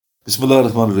Bismillah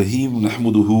ar-Rahman ar-Rahim.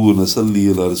 Nahmaduhu wa nasalli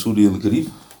ala Rasulih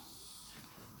al-Kareem.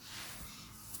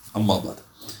 Amma ba'd.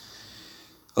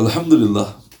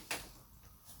 Alhamdulillah.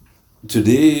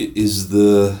 Today is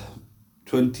the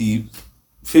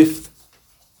 25th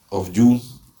of June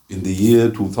in the year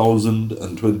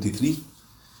 2023.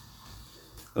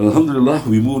 Alhamdulillah,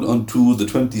 we moved on to the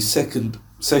 22nd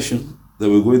session that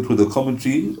we're going through the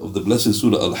commentary of the blessed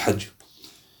Surah Al-Hajj.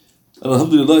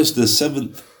 Alhamdulillah, it's the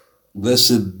 7th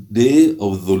blessed day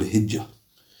of Dhul Hijjah.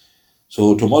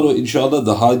 So tomorrow, inshallah,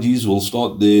 the Hajis will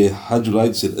start their Hajj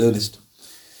rites in earnest.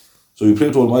 So we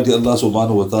pray to Almighty Allah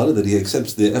SWT that He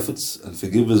accepts their efforts and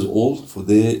forgives us all for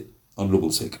their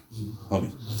honorable sake.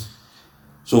 Amen.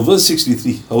 So verse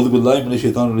 63, A'udhu billahi minash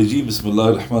shaitanir rajeem,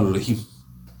 Bismillahir Rahmanir Rahim.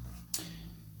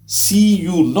 See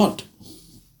you not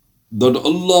that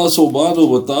Allah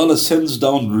SWT sends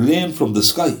down rain from the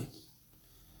sky,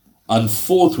 and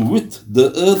forthwith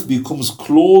the earth becomes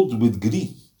clothed with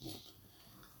green.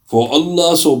 For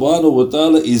Allah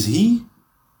SWT is He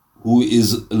who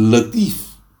is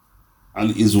Latif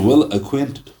and is well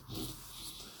acquainted.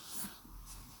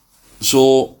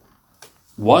 So,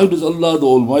 why does Allah the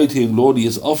Almighty and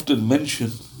Glorious often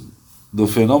mention the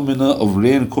phenomena of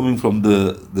rain coming from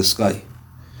the sky?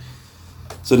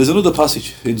 So there's another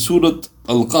passage in Surah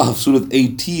Al-Kahf, Surah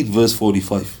 18 verse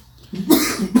 45.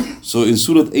 So in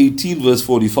Surah 18 verse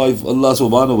 45, Allah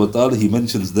subhanahu wa ta'ala, He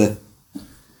mentions there,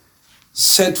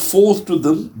 set forth to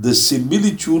them the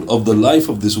similitude of the life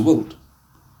of this world.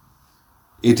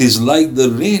 It is like the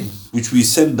rain which we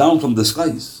send down from the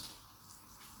skies.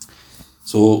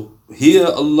 So here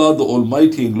Allah the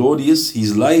Almighty and Glorious,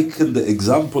 He's likened the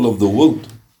example of the world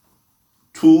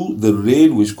to the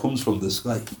rain which comes from the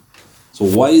sky. So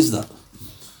why is that?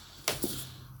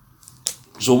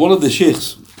 So one of the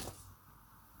sheikhs,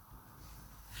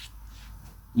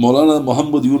 Maulana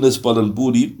Muhammad Yunus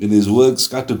Palanpuri, in his work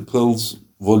Scattered Pearls,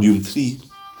 Volume 3,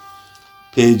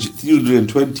 page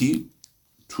 320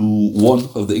 to 1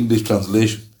 of the English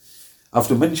translation,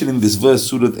 after mentioning this verse,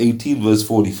 Surah 18 verse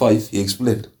 45, he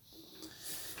explained,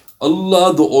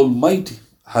 Allah the Almighty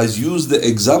has used the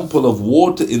example of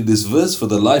water in this verse for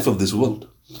the life of this world.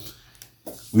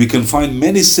 We can find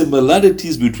many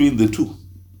similarities between the two.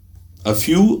 A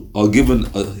few are given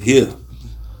here.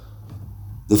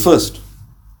 The first,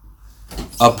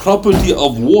 a property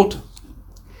of water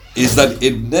is that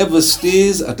it never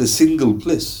stays at a single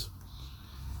place.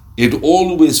 It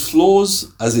always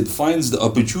flows as it finds the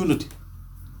opportunity.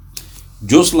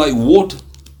 Just like water,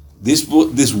 this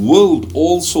world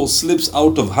also slips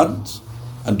out of hands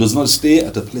and does not stay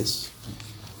at a place.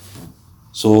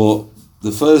 So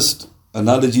the first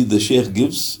analogy the Shaykh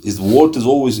gives is water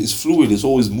is fluid, it's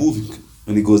always moving.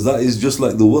 And he goes, that is just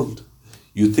like the world.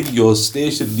 You think you're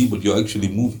stationary, but you're actually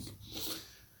moving.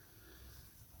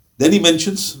 Then he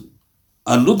mentions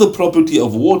another property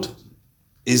of water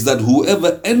is that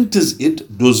whoever enters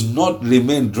it does not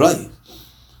remain dry.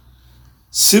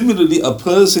 Similarly, a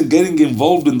person getting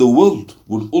involved in the world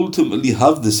would ultimately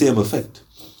have the same effect.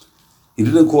 He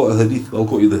didn't quote a hadith, I'll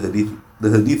quote you the hadith. The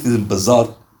hadith is in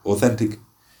Bazaar, authentic.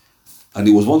 And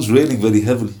it was once raining very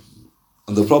heavily.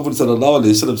 And the Prophet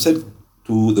ﷺ said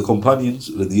to the companions,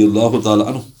 radiyallahu ta'ala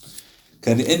anhu,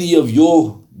 can any of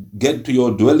you get to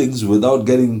your dwellings without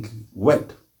getting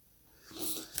wet?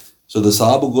 So the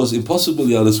Sahaba goes, impossible,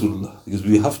 Ya Rasulullah, because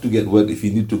we have to get wet if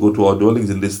we need to go to our dwellings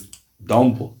in this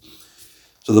downpour.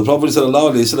 So the Prophet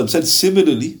ﷺ said,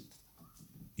 similarly,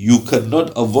 you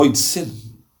cannot avoid sin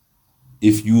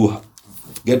if you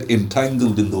get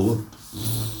entangled in the world.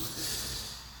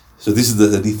 So this is the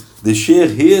hadith. The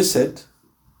Shaykh here said,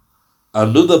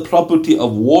 another property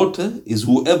of water is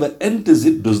whoever enters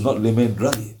it does not remain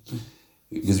dry,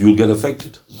 because you will get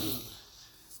affected.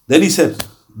 Then he said,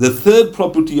 the third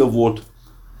property of water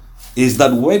is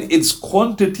that when its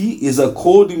quantity is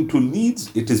according to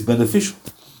needs, it is beneficial.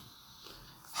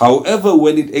 However,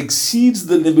 when it exceeds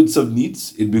the limits of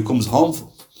needs, it becomes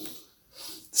harmful.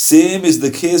 Same is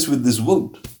the case with this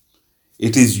world.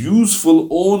 It is useful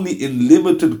only in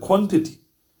limited quantity,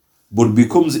 but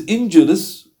becomes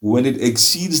injurious when it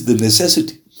exceeds the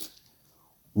necessity.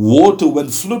 Water, when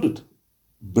flooded,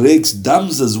 breaks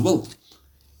dams as well,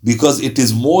 because it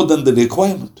is more than the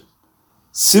requirement.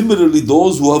 Similarly,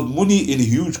 those who have money in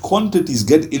huge quantities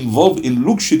get involved in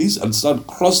luxuries and start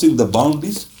crossing the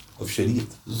boundaries of Shariah.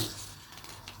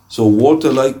 So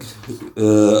water, like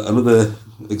another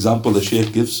example the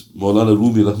Shaykh gives, Maulana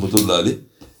Rumi rahmatullah alayh,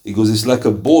 he goes, it's like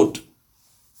a boat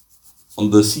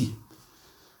on the sea.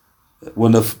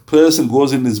 When a person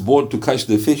goes in his boat to catch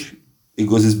the fish, he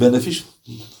goes, it's beneficial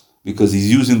because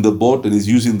he's using the boat and he's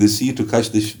using the sea to catch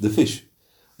the fish.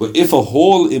 But if a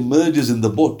hole emerges in the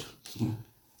boat,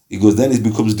 he goes, then it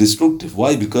becomes destructive.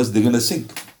 Why? Because they're going to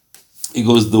sink. He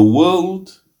goes, the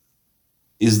world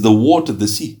is the water, the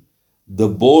sea. The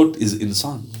boat is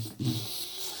insan.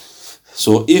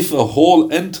 So if a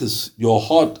hole enters your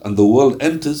heart and the world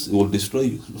enters, it will destroy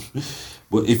you.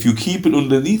 But if you keep it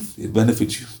underneath, it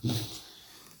benefits you.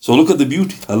 So look at the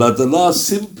beauty. Allah Ta'ala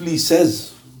simply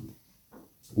says,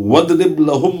 وَضْرِبْ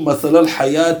لَهُمْ مَثَلَ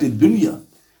الْحَيَاةِ الدُّنْيَا.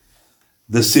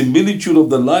 The similitude of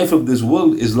the life of this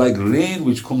world is like rain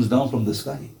which comes down from the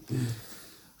sky.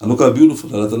 And look how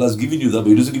beautiful. Allah Ta'ala has given you that, but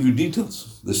He doesn't give you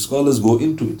details. The scholars go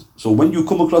into it. So when you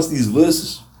come across these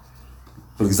verses,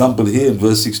 for example here in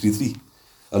verse 63,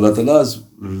 Allah Ta'ala is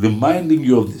reminding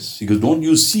you of this. He goes, don't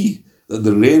you see that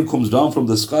the rain comes down from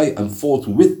the sky and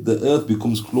forthwith the earth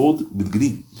becomes clothed with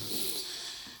green?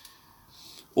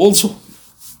 Also,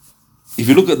 if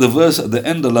you look at the verse at the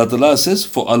end, Allah Ta'ala says,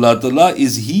 for Allah Ta'ala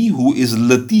is He who is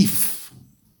Latif.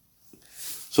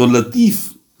 So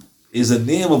Latif is a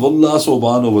name of Allah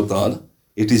subhanahu wa ta'ala.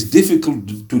 It is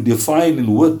difficult to define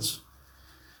in words.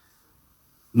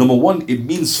 Number one, it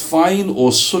means fine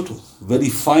or subtle. Very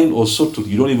fine or subtle.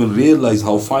 You don't even realize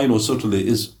how fine or subtle it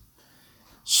is.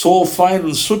 So fine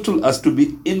and subtle as to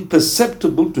be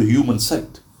imperceptible to human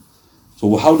sight.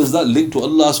 So how does that link to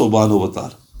Allah subhanahu wa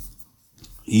ta'ala?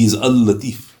 He is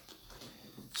Al-Latif.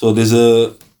 So there's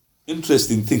a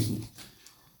interesting thing.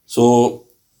 So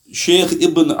Shaykh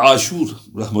Ibn Ashur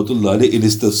rahmatullah alayhi in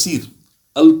his tafsir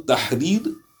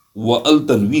Al-Tahrir wa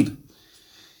Al-Tanwir,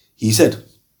 he said,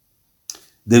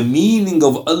 the meaning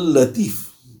of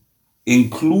Al-Latif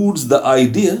includes the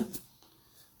idea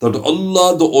that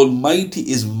Allah the Almighty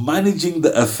is managing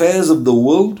the affairs of the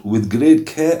world with great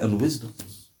care and wisdom.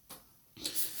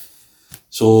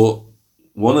 So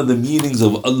one of the meanings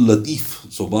of Al-Latif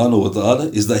subhanahu wa ta'ala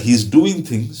is that He's doing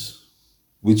things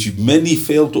which many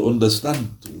fail to understand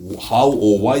how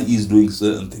or why He's doing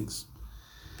certain things.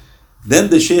 Then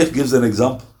the Shaykh gives an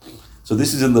example. So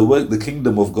this is in the work The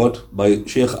Kingdom of God by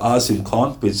Shaykh Asim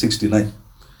Khan, page 69.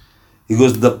 He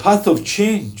goes, the path of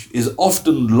change is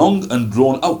often long and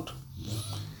drawn out.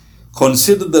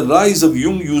 Consider the rise of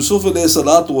young Yusuf alayhi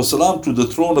salatu wasalam to the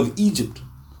throne of Egypt,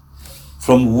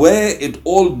 from where it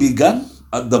all began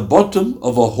at the bottom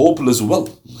of a hopeless well.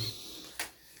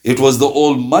 It was the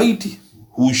Almighty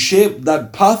who shaped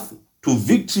that path to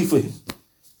victory for him,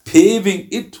 paving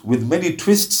it with many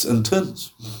twists and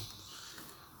turns.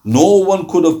 No one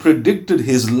could have predicted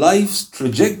his life's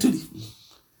trajectory.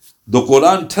 The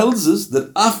Quran tells us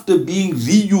that after being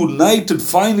reunited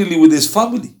finally with his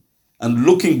family and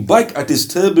looking back at his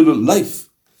turbulent life,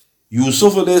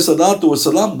 Yusuf alayhi salatu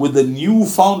wasalam, with a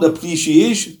newfound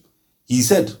appreciation, he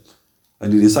said,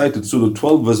 and he recited Surah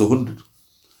 12 verse 100.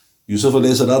 Yusuf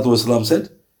alayhi salatu wasalam said,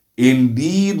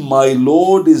 indeed my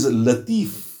Lord is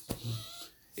Latif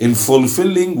in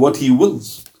fulfilling what He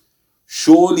wills.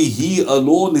 Surely He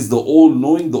alone is the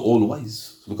all-knowing, the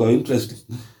all-wise. Look how interesting.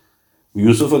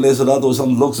 Yusuf alayhi salatu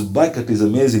wasalam looks back at his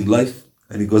amazing life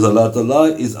and he goes, Allah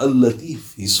Ta'ala is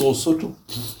Al-Latif. He's so subtle.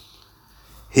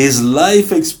 His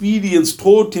life experience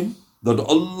taught him that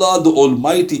Allah the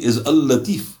Almighty is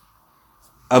Al-Latif.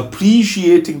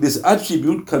 Appreciating this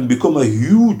attribute can become a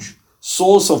huge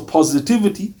source of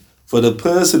positivity for the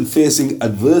person facing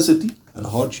adversity and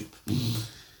hardship.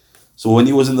 So when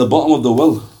he was in the bottom of the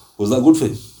well, was that good for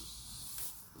him?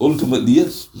 Ultimately,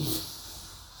 yes.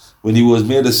 When he was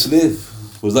made a slave,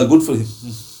 was that good for him?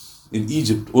 In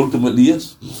Egypt, ultimately,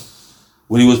 yes.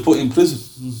 When he was put in prison,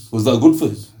 was that good for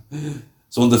him?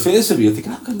 So on the face of it, you think,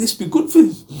 how can this be good for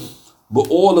him? But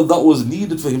all of that was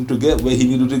needed for him to get where he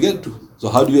needed to get to. So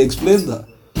how do you explain that?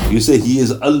 You say he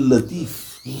is Al-Latif.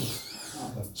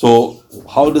 So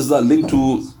how does that link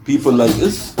to people like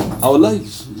us? Our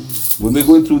lives. When we're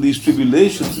going through these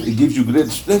tribulations, it gives you great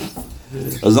strength.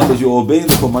 As long as you're obeying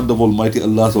the command of Almighty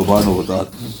Allah subhanahu wa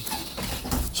ta'ala.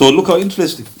 So look how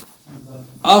interesting.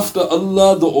 After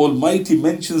Allah the Almighty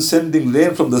mentions sending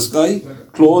rain from the sky,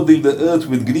 clothing the earth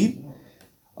with green,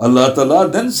 Allah Ta'ala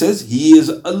then says, He is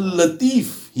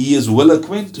Al-Latif, He is well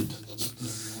acquainted.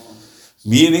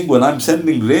 Meaning when I'm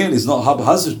sending rain, it's not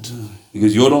haphazard,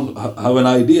 because you don't have an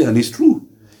idea, and it's true.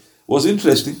 What's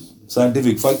interesting,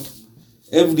 scientific fact,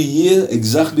 every year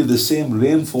exactly the same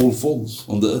rainfall falls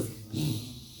on the earth.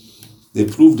 They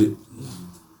proved it.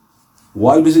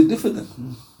 Why does it differ then?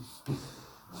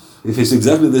 If it's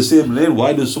exactly the same rain,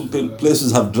 why do some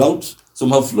places have droughts,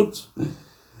 some have floods?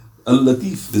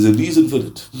 Al-Latif, there's a reason for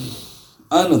it.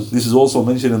 And this is also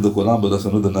mentioned in the Quran, but that's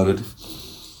another narrative.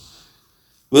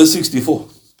 Verse 64.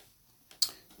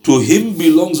 To Him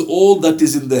belongs all that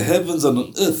is in the heavens and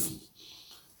on earth.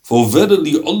 For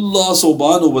verily Allah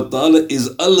subhanahu wa ta'ala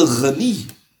is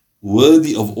Al-Ghani,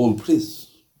 worthy of all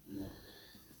praise.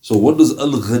 So what does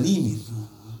Al-Ghani mean?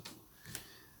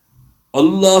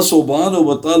 Allah subhanahu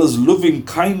wa ta'ala's loving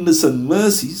kindness and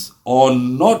mercies are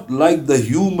not like the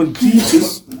human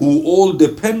creatures who all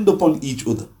depend upon each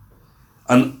other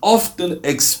and often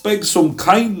expect some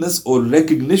kindness or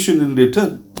recognition in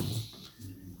return.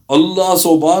 Allah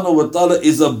subhanahu wa ta'ala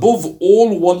is above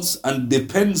all wants and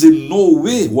depends in no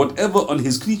way whatever on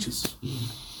His creatures.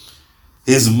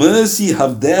 His mercy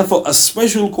have therefore a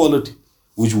special quality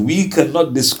which we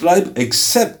cannot describe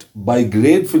except by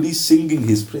gratefully singing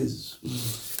His praises.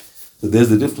 So there's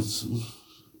the difference.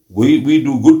 We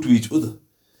do good to each other,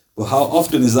 but how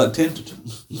often is that tainted?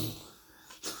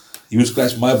 You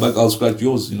scratch my back, I'll scratch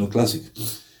yours, classic.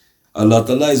 Allah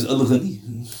Ta'ala is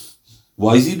Al-Ghani.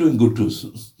 Why is He doing good to us?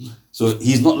 So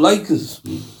He's not like us.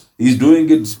 He's doing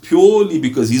it purely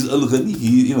because He's Al-Ghani.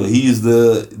 He is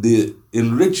the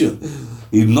enricher.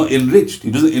 He's not enriched. He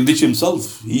doesn't enrich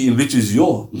Himself. He enriches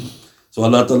you. So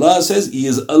Allah Ta'ala says He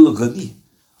is Al-Ghani.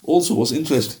 Also, what's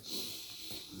interesting,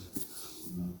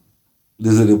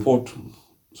 there's a report.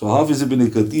 So Hafiz ibn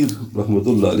Kathir,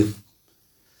 rahmatullah alayh,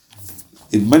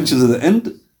 it mentions at the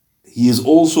end, he is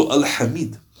also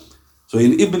Al-Hamid. So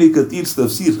in Ibn Kathir's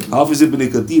tafsir, Hafiz ibn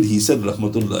Kathir, he said,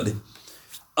 rahmatullah alayh,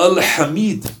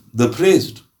 Al-Hamid, the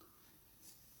praised,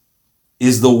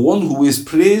 is the one who is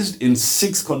praised in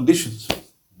 6 conditions.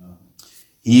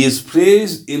 He is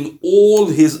praised in all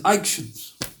his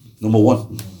actions. Number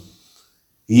 1.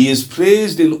 He is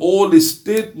praised in all his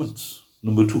statements.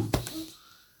 Number 2.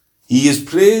 He is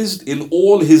praised in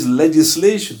all his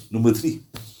legislation. Number 3.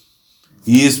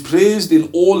 He is praised in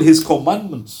all his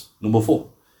commandments. Number 4.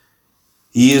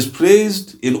 He is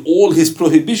praised in all his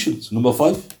prohibitions. Number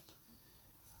 5.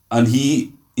 And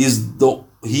he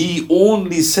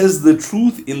only says the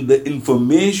truth in the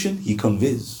information he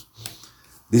conveys.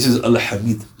 This is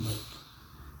Al-Hamid.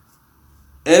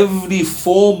 Every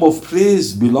form of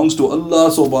praise belongs to Allah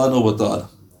subhanahu wa ta'ala.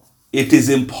 It is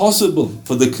impossible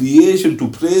for the creation to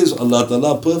praise Allah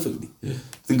Ta'ala perfectly.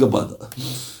 Think about that.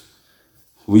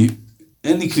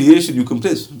 Any creation you can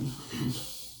praise.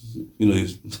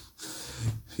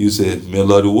 You say, may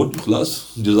Allah reward you,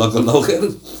 class. Jazakallahu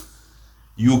khairan.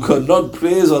 You cannot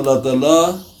praise Allah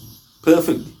Ta'ala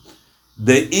perfectly.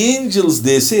 The angels,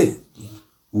 they say,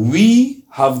 we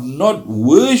have not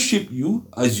worshipped you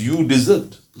as you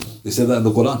deserved. They said that in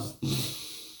the Quran.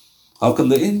 How can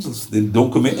the angels? They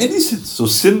don't commit any sins. So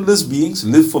sinless beings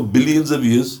live for billions of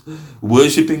years,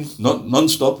 worshipping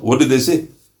non-stop. What did they say?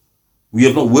 We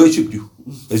have not worshipped you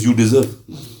as you deserve.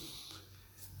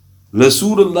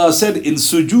 Rasulullah said in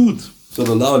sujood,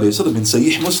 sallallahu alayhi wa sallam, in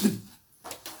Sahih Muslim,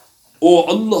 O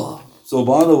Allah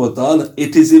subhanahu wa ta'ala,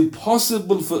 it is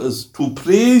impossible for us to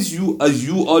praise you as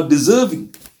you are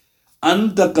deserving.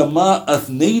 Anta kama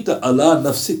athnayta ala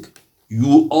nafsik.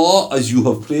 You are as you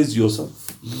have praised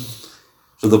yourself.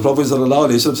 So the Prophet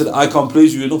ﷺ said, I can't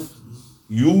praise you enough.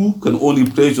 You can only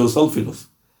praise yourself enough.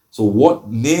 So what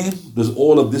name does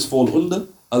all of this fall under?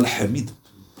 Al-Hamid.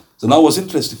 So now what's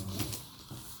interesting?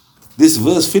 This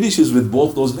verse finishes with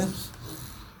both those names.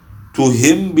 To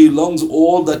Him belongs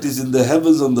all that is in the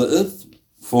heavens and the earth.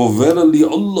 For verily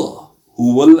Allah,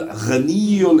 huwal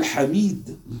ghaniyul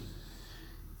hamid.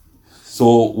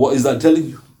 So what is that telling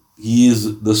you? He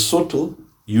is the subtle.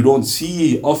 You don't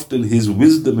see often His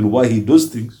wisdom in why He does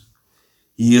things.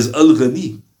 He is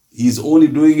Al-Ghani. He's only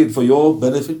doing it for your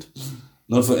benefit,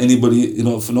 not for anybody,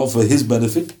 not for His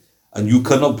benefit. And you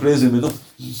cannot praise Him enough.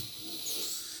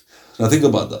 Now think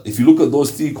about that. If you look at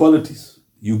those 3 qualities,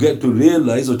 you get to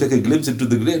realize or take a glimpse into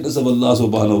the greatness of Allah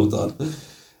subhanahu wa ta'ala.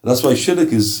 That's why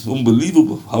shirk is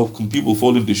unbelievable. How can people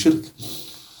fall into shirk?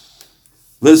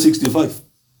 Verse 65.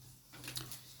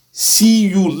 See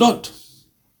you not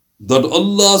that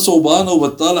Allah subhanahu wa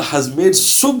ta'ala has made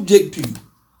subject to you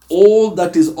all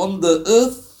that is on the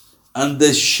earth and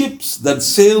the ships that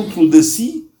sail through the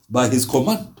sea by His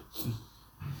command.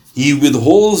 He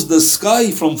withholds the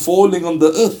sky from falling on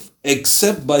the earth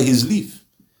except by His leave.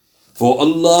 For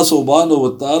Allah subhanahu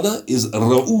wa ta'ala is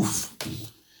Ra'uf,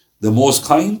 the most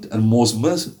kind and most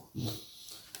merciful.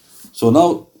 So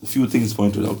now a few things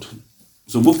pointed out.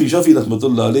 So Mufti Shafi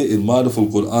rahmatullah alayh in Ma'arif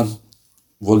al-Quran,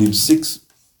 volume 6,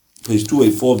 page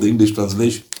 284 of the English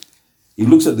translation, he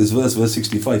looks at this verse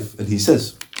 65, and he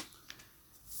says,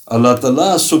 Allah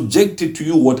Ta'ala subjected to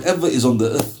you whatever is on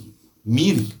the earth,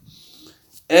 meaning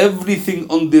everything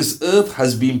on this earth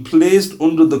has been placed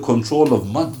under the control of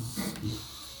man.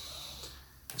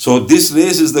 So this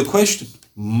raises the question,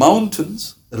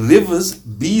 mountains rivers,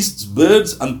 beasts,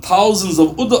 birds, and thousands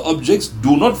of other objects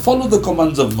do not follow the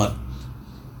commands of man.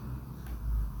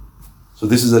 So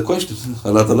this is a question.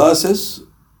 Allah Ta'ala says,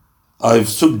 I've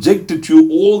subjected to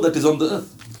you all that is on the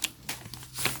earth.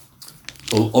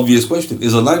 So obvious question,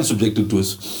 is a lion subjected to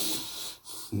us?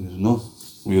 No,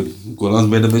 Quran's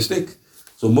made a mistake.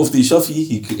 So Mufti Shafi,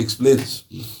 he explains,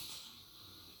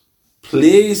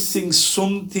 placing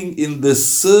something in the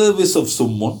service of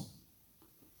someone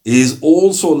is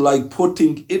also like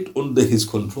putting it under his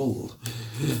control.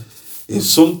 If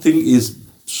something is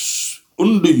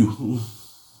under you,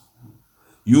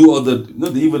 you are the,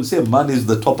 they even say man is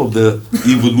the top of the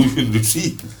evolutionary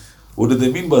tree. What do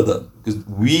they mean by that? Because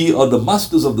we are the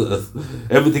masters of the earth.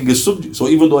 Everything is subject. So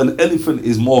even though an elephant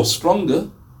is more stronger,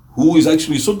 who is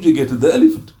actually subjugated? The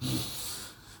elephant.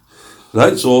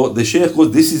 Right? So the Shaykh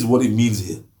goes, this is what it means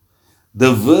here.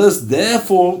 The verse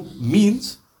therefore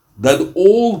means that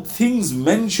all things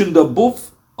mentioned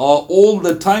above are all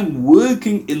the time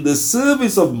working in the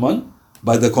service of man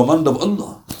by the command of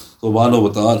Allah subhanahu wa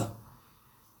ta'ala.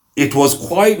 It was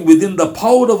quite within the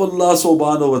power of Allah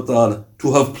subhanahu wa ta'ala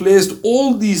to have placed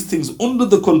all these things under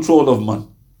the control of man.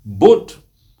 But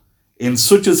in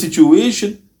such a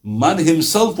situation, man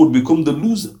himself would become the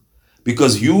loser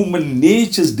because human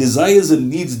nature's desires and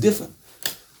needs differ.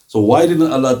 So why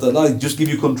didn't Allah Ta'ala just give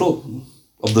you control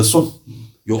of the sun?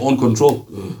 Your own control.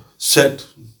 Set,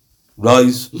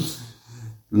 rise,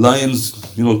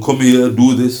 lions, come here,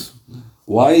 do this.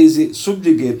 Why is it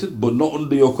subjugated but not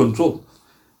under your control?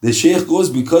 The Shaykh goes,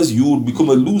 because you would become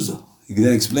a loser. He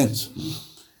then explains.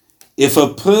 If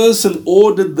a person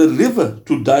ordered the river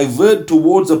to divert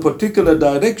towards a particular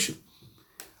direction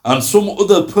and some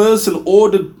other person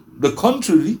ordered the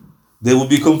contrary, there will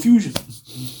be confusion.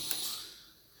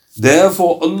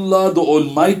 Therefore, Allah the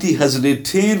Almighty has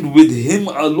retained with Him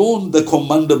alone the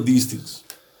command of these things.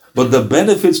 But the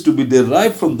benefits to be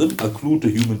derived from them accrue to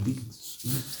human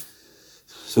beings.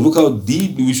 So look how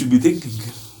deeply we should be thinking.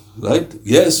 Right?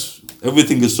 Yes,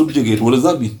 everything is subjugated. What does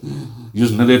that mean? You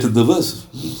just narrated the verse.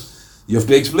 You have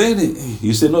to explain it.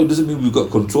 You say, no, it doesn't mean we've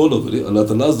got control over it. Allah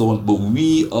Ta'ala is the one, but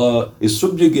it's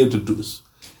subjugated to us.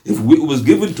 If it was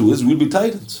given to us, we'd be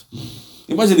tyrants.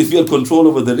 Imagine if you had control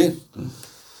over the rain.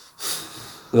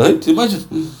 Right? Imagine.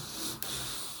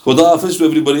 Khuda hafiz to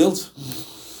everybody else.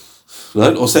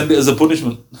 Right? Or send it as a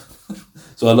punishment.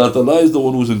 So Allah Ta'ala is the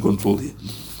one who's in control here.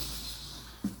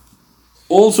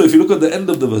 Also, if you look at the end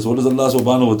of the verse, what does Allah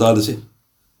subhanahu wa ta'ala say?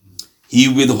 He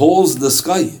withholds the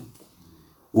sky.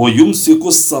 وَيُمْسِكُ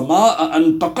السَّمَاءَ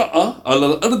أَن تَقَعَ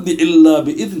عَلَى الْأَرْضِ إِلَّا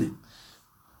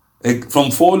بِإِذْنِهِ,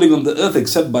 from falling on the earth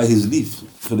except by His leave.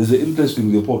 So there's an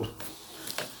interesting report.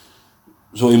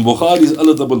 So in Bukhari's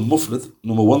Al-Adab al-Mufrad,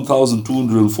 number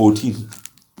 1214,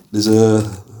 there's a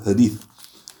hadith.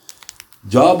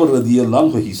 Jabir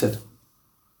radiyallahu anhu, he said,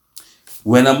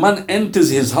 when a man enters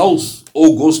his house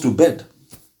or goes to bed,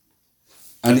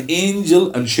 an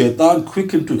angel and shaitan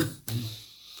quicken to him.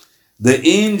 The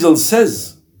angel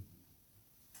says,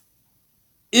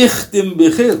 Ikhtim bi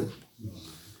khair,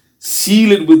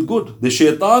 seal it with good. The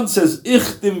shaitan says,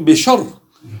 Ikhtim bi shar,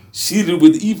 seal it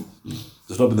with evil.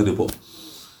 It's not in the report.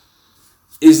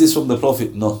 Is this from the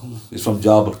Prophet? No, it's from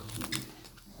Jabir.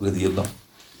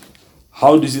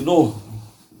 How does he know?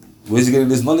 Where is he getting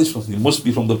this knowledge from? It must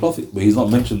be from the Prophet, but he's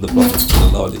not mentioned the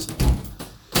Prophet.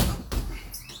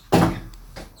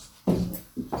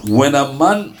 When a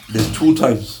man, there's two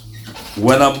times.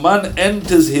 When a man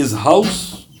enters his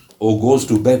house or goes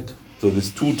to bed, so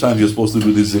there's two times you're supposed to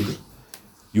do this zikr.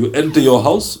 You enter your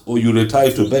house or you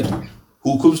retire to bed.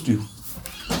 Who comes to you?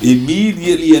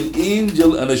 Immediately an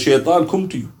angel and a shaitan come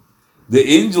to you. The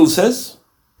angel says,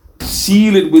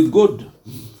 seal it with good.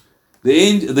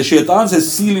 The shaitan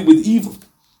says, seal it with evil.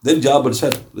 Then Jabir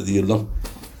said,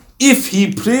 if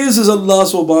he praises Allah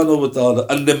subhanahu wa ta'ala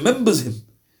and remembers Him,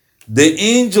 the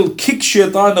angel kicks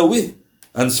shaitan away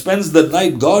and spends the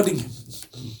night guarding him.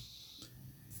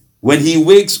 When he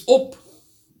wakes up,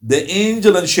 the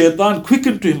angel and shaitan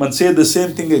quicken to him and say the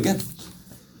same thing again.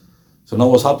 So now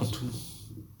what's happened?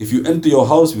 If you enter your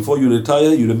house before you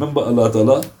retire, you remember Allah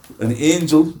Ta'ala, an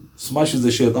angel smashes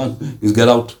the shaitan, you get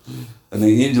out. And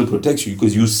the angel protects you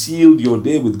because you sealed your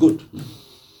day with good.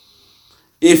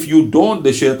 If you don't,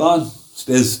 the shaitan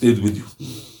stays with you.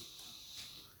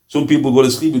 Some people go to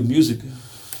sleep with music.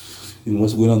 You know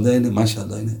what's going on there?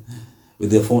 MashaAllah. With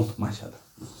their phone. MashaAllah.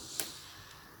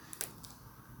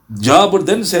 Jabir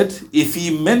then said, if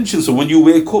he mentions, so when you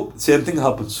wake up, same thing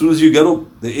happens. As soon as you get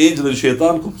up, the angel and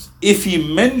shaitan comes. If he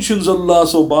mentions Allah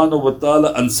subhanahu wa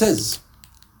ta'ala and says,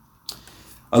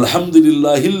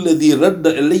 Alhamdulillahi alladhi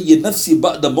radda ilayya nafsi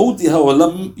ba'da mawtiha wa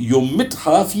lam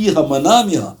yumitha fiha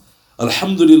manamiha.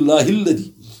 Alhamdulillahi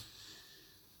alladhi.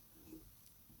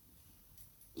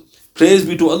 Praise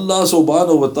be to Allah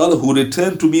subhanahu wa ta'ala who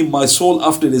returned to me my soul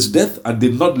after its death and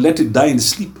did not let it die in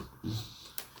sleep.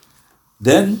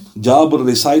 Then Jabir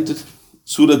recited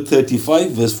Surah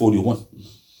 35 verse 41.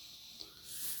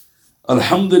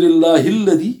 Alhamdulillahi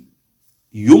alladhi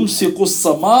yumsiku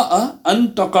as-samaa'a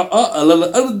an taqa'a 'ala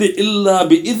al-ardi illa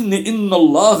bi-idhni inna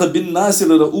Allaha bin-nasi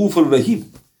la-ra'ufur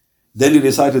rahim. Then he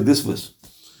recited this verse.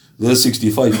 Verse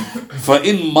 65.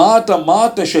 فَإِن مَاتَ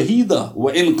مَاتَ شَهِيدًا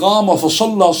وَإِن قَامَ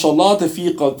فَصَلَّى صَلَاةَ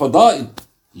فِي فَضَائِلٍ.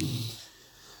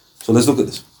 So let's look at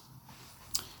this.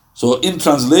 So in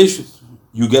translation,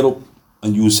 you get up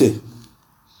and you say,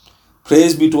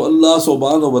 praise be to Allah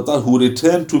subhanahu wa ta'ala who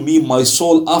returned to me my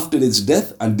soul after its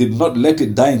death and did not let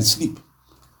it die in sleep.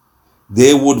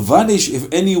 They would vanish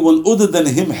if anyone other than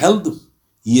him held them.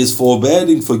 He is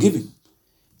forbearing, forgiving.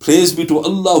 Praise be to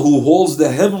Allah who holds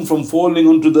the heaven from falling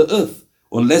onto the earth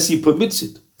unless He permits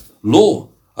it. Lo,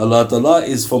 Allah Ta'ala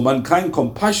is for mankind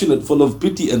compassionate, full of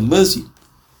pity and mercy.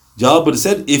 Jabir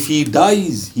said, if he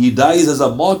dies as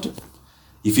a martyr.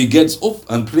 If he gets up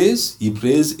and prays, he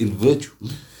prays in virtue.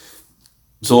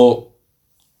 So,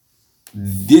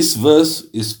 this verse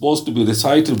is supposed to be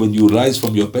recited when you rise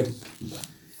from your bed.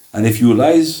 And if you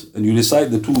rise and you recite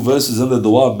the two verses under the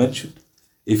dua mentioned,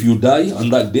 if you die on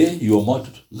that day, you are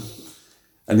martyred.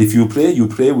 And if you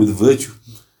pray with virtue.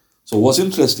 So what's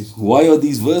interesting, why are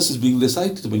these verses being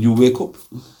recited when you wake up?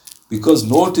 Because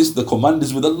notice the command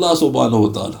is with Allah subhanahu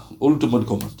wa ta'ala, ultimate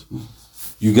command.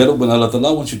 You get up when Allah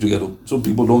Ta'ala wants you to get up. Some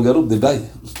people don't get up, they die.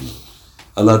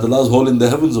 Allah Ta'ala is holding the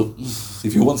heavens up.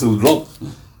 If He wants, He will drop.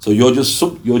 So you're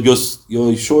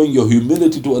showing your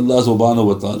humility to Allah subhanahu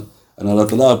wa ta'ala. And Allah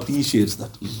Ta'ala appreciates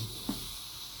that.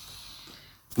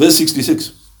 Verse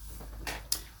 66.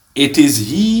 It is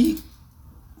He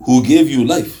who gave you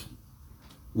life,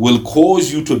 will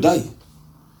cause you to die,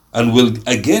 and will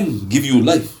again give you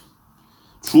life.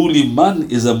 Truly man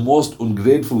is a most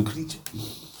ungrateful creature.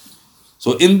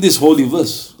 So in this holy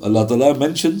verse, Allah Ta'ala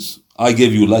mentions, I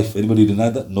gave you life. Anybody deny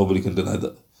that? Nobody can deny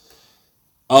that.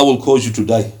 I will cause you to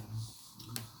die.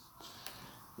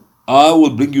 I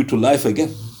will bring you to life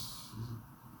again.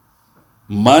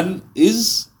 Man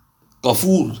is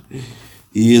kafur.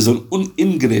 He is an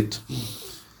ingrate.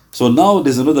 So now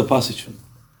there's another passage.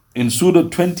 In Surah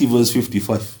 20 verse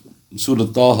 55. In Surah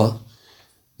Taha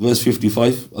verse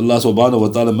 55. Allah subhanahu wa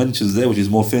ta'ala mentions there, which is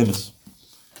more famous.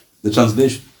 The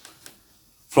translation.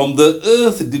 From the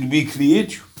earth did we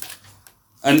create you,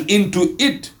 and into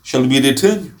it shall we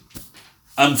return you,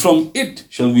 and from it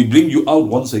shall we bring you out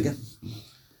once again.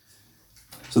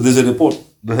 So there's a report.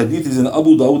 The hadith is in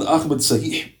Abu Dawud Ahmad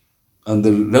Sahih. And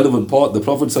the relevant part, the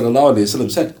Prophet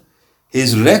ﷺ said,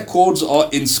 his records are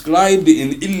inscribed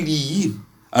in Illiyin,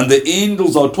 and the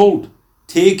angels are told,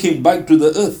 take him back to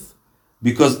the earth,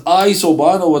 because I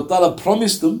subhanahu wa ta'ala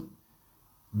promised them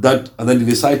that, and then he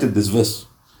recited this verse,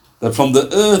 that from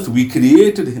the earth we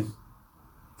created him,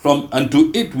 and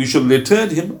to it we shall return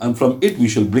him, and from it we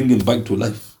shall bring him back to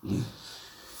life.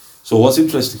 So what's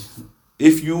interesting,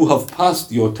 if you have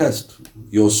passed your test,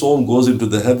 your soul goes into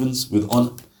the heavens with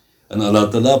honor, and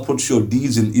Allah Ta'ala puts your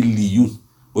deeds in Illiyun.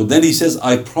 But then He says,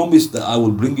 I promise that I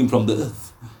will bring him from the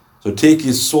earth. So take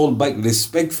his soul back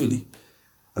respectfully.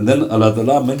 And then Allah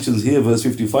Ta'ala mentions here, verse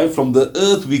 55, from the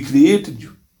earth we created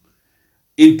you.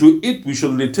 Into it we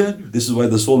shall return you. This is why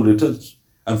the soul returns.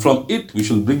 And from it we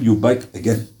shall bring you back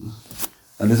again.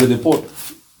 And there's a report.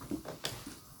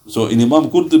 So in Imam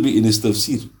Qurtubi in his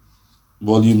tafsir,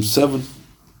 volume 7,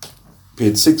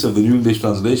 page 6 of the New English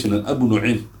Translation, and Abu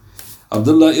Nu'aym,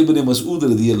 Abdullah ibn Mas'ud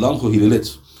radiyallahu anhu, he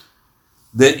relates,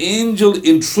 the angel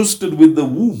entrusted with the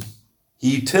womb,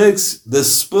 he takes the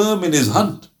sperm in his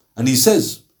hand and he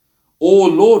says, O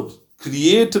Lord,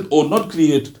 created or not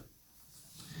created?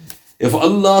 If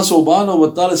Allah subhanahu wa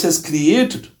ta'ala says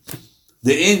created,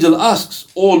 the angel asks,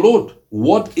 O Lord,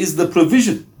 what is the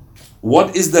provision?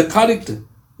 What is the character?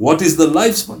 What is the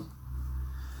lifespan?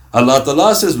 Allah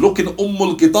Ta'ala says, look in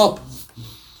Kitab.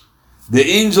 The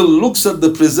angel looks at the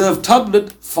preserved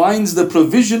tablet, finds the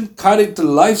provision, character,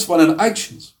 lifespan and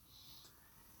actions.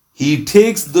 He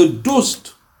takes the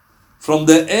dust from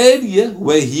the area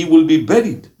where he will be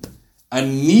buried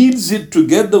and kneads it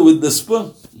together with the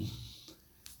sperm.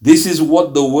 This is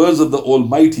what the words of the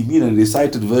Almighty mean, and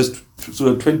recited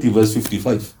Surah 20 verse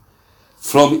 55.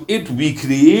 From it we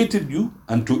created you,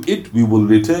 and to it we will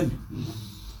return you.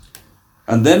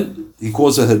 And then he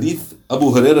quotes a hadith. Abu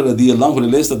Hurairah radiyallahu anhu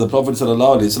relates that the Prophet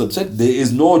sallallahu alaihi wasallam said, there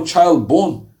is no child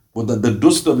born but that the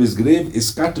dust of his grave is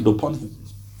scattered upon him.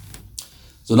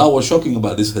 So now what's shocking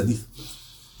about this hadith?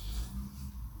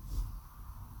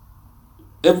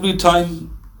 Every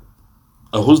time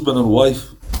a husband and wife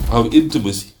have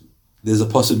intimacy, there's a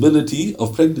possibility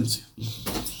of pregnancy.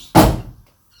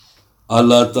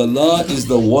 Allah Ta'ala is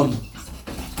the one.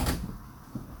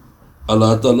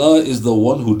 Allah Ta'ala is the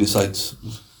one who decides.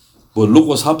 But look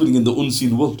what's happening in the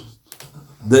unseen world.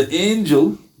 The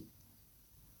angel,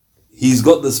 he's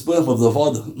got the sperm of the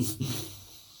father.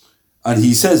 And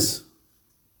he says,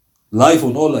 life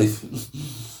or no life.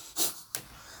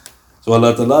 So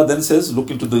Allah Ta'ala then says,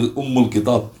 look into the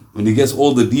Kitab, when he gets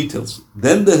all the details.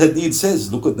 Then the hadith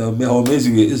says, look at how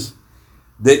amazing it is.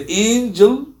 The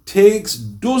angel takes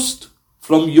dust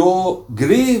from your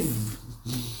grave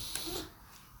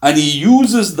and he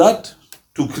uses that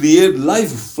to create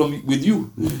life with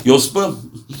you, your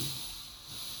sperm.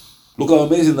 Look how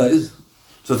amazing that is.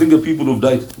 So think of people who've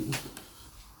died. So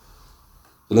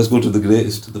let's go to the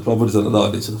greatest, the Prophet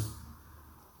sallallahu alaihi wasallam.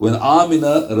 When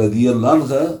Amina radiyallahu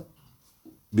anha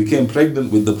became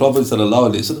pregnant with the Prophet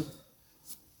sallallahu alaihi wasallam,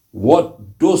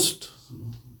 what dust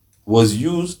was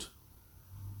used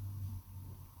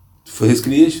for his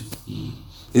creation?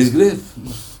 His grave.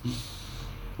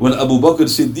 When Abu Bakr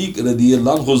Siddiq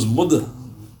radiyallahu anhu's mother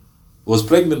was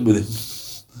pregnant with him,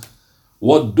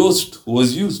 what dust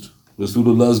was used?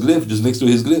 Rasulullah's grave, just next to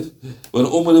his grave. When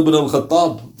Umar ibn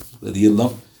al-Khattab radiyallahu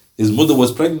anhu, his mother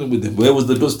was pregnant with him, where was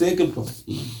the dust taken from?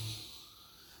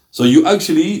 So you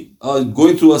actually are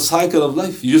going through a cycle of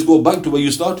life. You just go back to where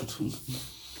you started.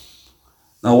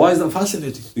 Now why is that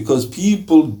fascinating? Because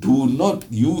people do not,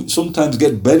 you sometimes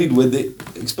get buried where they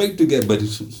expect to get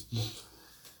buried.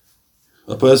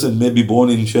 A person may be born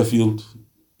in Sheffield,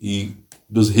 he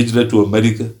does hijrah to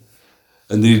America,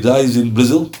 and then he dies in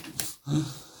Brazil, and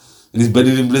he's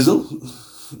buried in Brazil.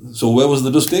 So where was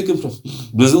the dust taken from?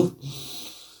 Brazil.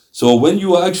 So when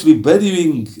you are actually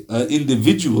burying an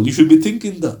individual, you should be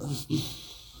thinking that.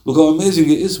 Look how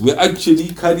amazing it is. We're actually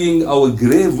carrying our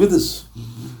grave with us.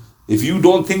 If you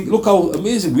don't think, look how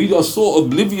amazing. We are so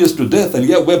oblivious to death, and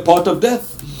yet we're part of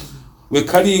death. We're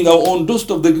carrying our own dust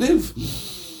of the grave.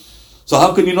 So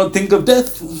how can you not think of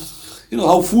death? You know,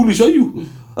 how foolish are you?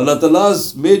 Allah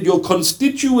Ta'ala's made your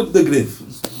constituent the grave.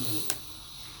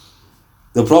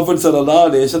 The Prophet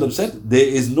ﷺ said, there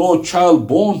is no child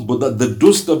born but that the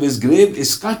dust of his grave is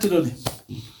scattered on him.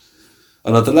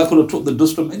 Allah Ta'ala could have took the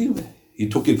dust from anywhere. He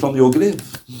took it from your grave.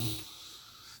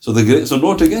 So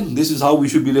note again, this is how we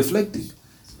should be reflecting.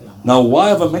 Now why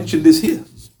have I mentioned this here?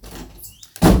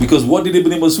 Because what did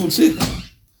Ibn Masud say?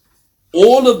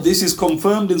 All of this is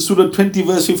confirmed in Surah 20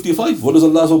 verse 55. What does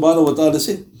Allah subhanahu wa ta'ala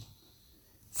say?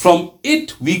 From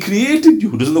it we created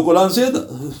you. Doesn't the Quran say that?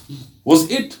 Was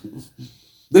it?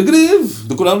 The grave.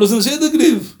 The Quran doesn't say the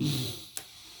grave.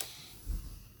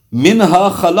 Minha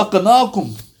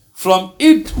khalaqnakum. From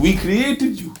it we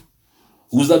created you.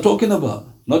 Who's that talking about?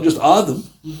 Not just Adam.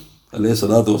 Alayhi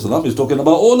salatu wasalam is talking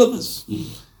about all of us.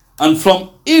 And from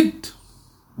it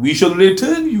we shall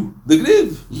return you. The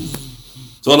grave.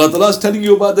 So Allah Ta'ala is telling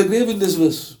you about the grave in this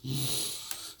verse.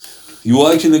 You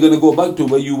are actually going to go back to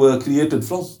where you were created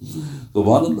from.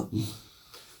 Subhanallah.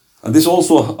 And this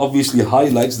also obviously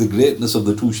highlights the greatness of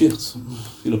the two sheikhs.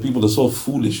 You know, people are so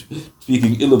foolish,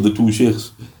 speaking ill of the two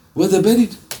sheikhs. Where they're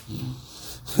buried.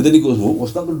 And then he goes, well,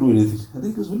 what's not going to do anything? And then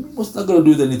he goes, well, what's not going to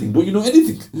do with anything? Don't you know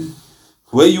anything?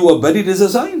 Where you are buried is a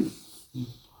sign.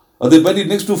 Are they buried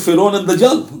next to Pharaoh and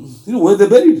Dajjal? You know, where they're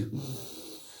buried?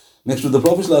 Next to the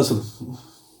Prophet ﷺ.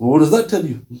 What does that tell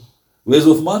you? Where's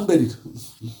Uthman buried?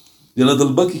 Jannat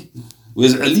al-Baqi.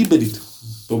 Where's Ali buried?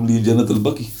 Probably in Jannat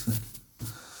al-Baqi.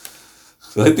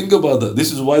 So I think about that.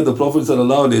 This is why the Prophet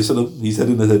ﷺ, he said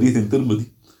in the hadith in Tirmidhi,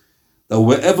 that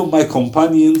wherever my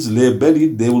companions lay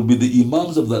buried, they will be the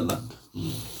imams of that land.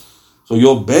 So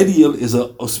your burial is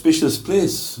an auspicious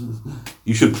place.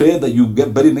 You should pray that you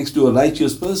get buried next to a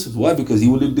righteous person. Why? Because he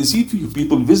will intercede for you.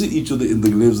 People visit each other in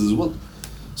the graves as well.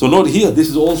 So note here, this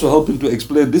is also helping to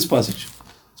explain this passage.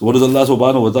 So what does Allah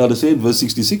subhanahu wa ta'ala say in verse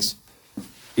 66?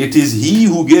 It is He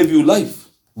who gave you life,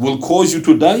 will cause you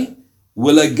to die,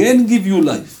 will again give you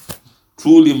life.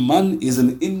 Truly man is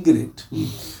an ingrate.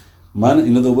 Man,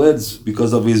 in other words,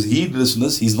 because of his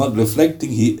heedlessness, he's not reflecting,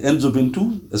 he ends up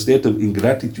into a state of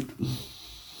ingratitude.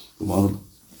 SubhanAllah.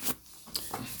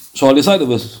 So I'll recite the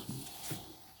verse.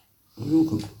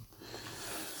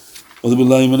 أعوذ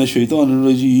بالله من الشيطان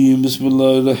الرجيم بسم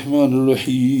الله الرحمن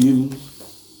الرحيم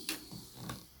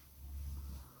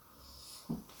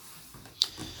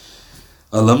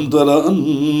ألم تر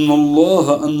أن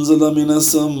الله أنزل من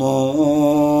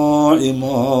السماء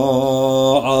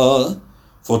ماء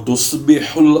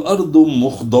فتصبح الأرض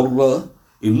مخضرة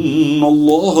إن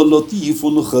الله لطيف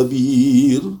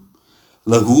خبير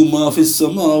له ما في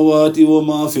السماوات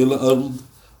وما في الأرض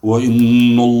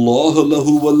وإن الله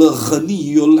لهو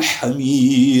الغني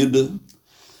الحميد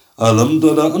ألم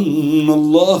تر أن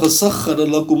الله سخر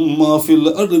لكم ما في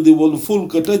الأرض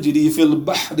والفلك تجري في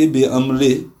البحر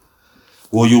بأمره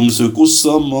ويمسك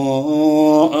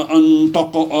السماء أن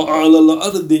تقع على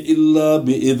الأرض إلا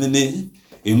بإذنه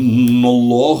إن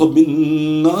الله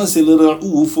بالناس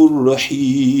لرؤوف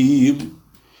رحيم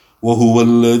وهو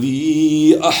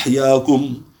الذي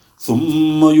أحياكم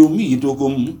ثم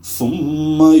يميتكم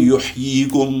ثم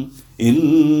يحييكم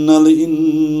إن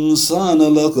الإنسان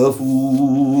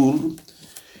لغفور.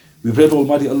 We pray to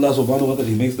Almighty Allah SWT that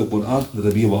He makes the Quran the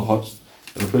Rabi of our hearts.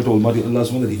 And we pray to Almighty Allah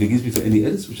SWT that He forgives me for any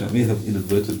errors which I may have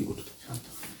inadvertently uttered.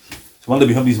 سبحان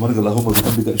الله بحمده سبحانك اللهم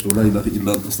وبحمدك أشهد أن لا إله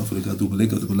إلا أنت أستغفرك وأتوب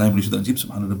إليك وأتوب الله من الشيطان الرجيم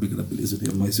سبحان ربك رب العزة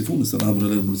عما يصفون السلام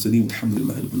على المرسلين والحمد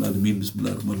لله رب العالمين بسم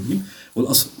الله الرحمن الرحيم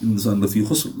والأصل الإنسان لفي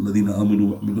خسر الذين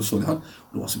آمنوا وعملوا الصالحات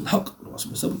وتواصوا بالحق وتواصوا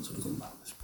بالصبر صدق الله.